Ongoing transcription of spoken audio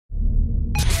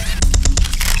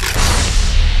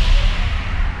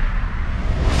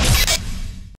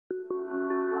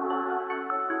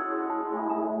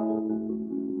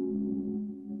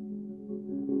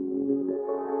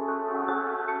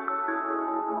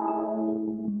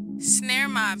Snare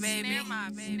my baby.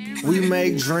 We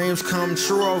make dreams come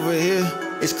true over here.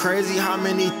 It's crazy how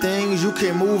many things you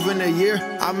can move in a year.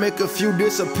 I make a few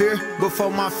disappear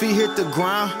before my feet hit the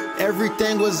ground.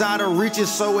 Everything was out of reach,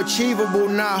 it's so achievable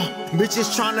now.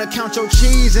 Bitches tryna count your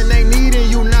cheese and they needing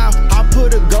you now. I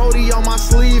put a goatee on my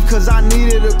sleeve cause I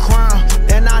needed a crown,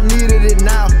 and I needed it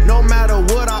now. No matter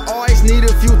what, I always need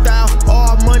a few thou.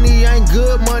 All money ain't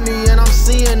good money and I'm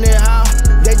seeing it how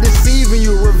they deceiving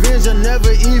you. Revenge will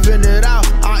never even it out.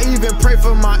 I even pray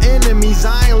for my enemies,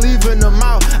 I ain't leaving them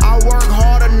out. I work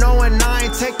harder knowing I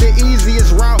ain't take the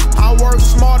easiest route. I work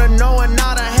smarter knowing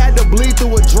I done had to bleed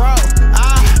through a drought.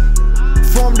 I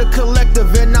formed a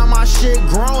collective and now my shit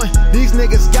growing. These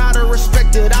niggas gotta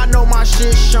respect it, I know my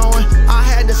shit showing. I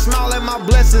had to smile at my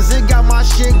blessings, it got my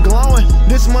shit glowing.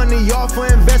 This money all for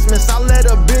investments, I let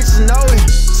a bitch know it.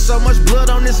 So much blood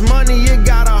on this money, it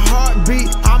got a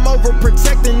heartbeat. I'm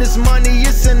overprotecting this money,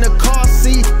 it's in the car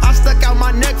seat. I stuck out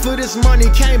my neck for this money,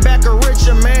 came back a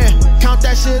richer man. Count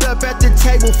that shit up at the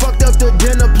table, fucked up the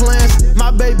dinner plans.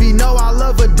 My baby know I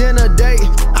love a dinner date.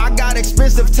 I got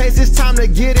expensive taste, it's time to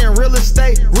get in real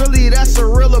estate. Really, that's a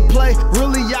realer play.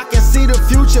 Really, I can see the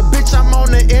future. Bitch, I'm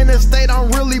on the interstate, I'm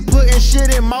really putting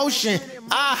shit in motion.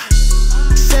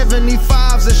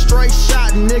 75's a straight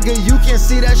shot, nigga. You can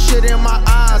see that shit in my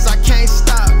eyes, I can't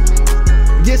stop.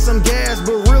 Get some gas,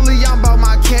 but really I'm about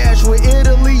my cash. With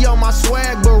Italy on my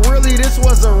swag, but really this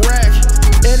was a rack.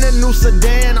 In a new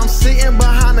sedan, I'm sitting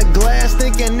behind the glass,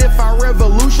 thinking if I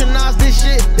revolutionize this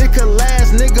shit, it could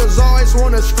last. Niggas always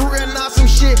wanna scrutinize some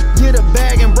shit. Get a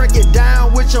bag and break it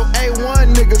down with your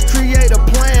A1 niggas. Create a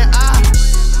plan. I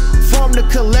formed a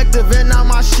collective and now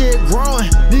my shit growing.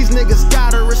 These niggas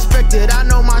gotta respect it, I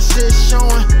know my shit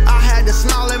showing. I had to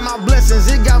smile at my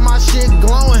blessings, it got my shit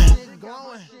glowing.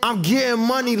 I'm getting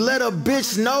money, let a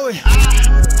bitch know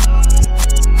it.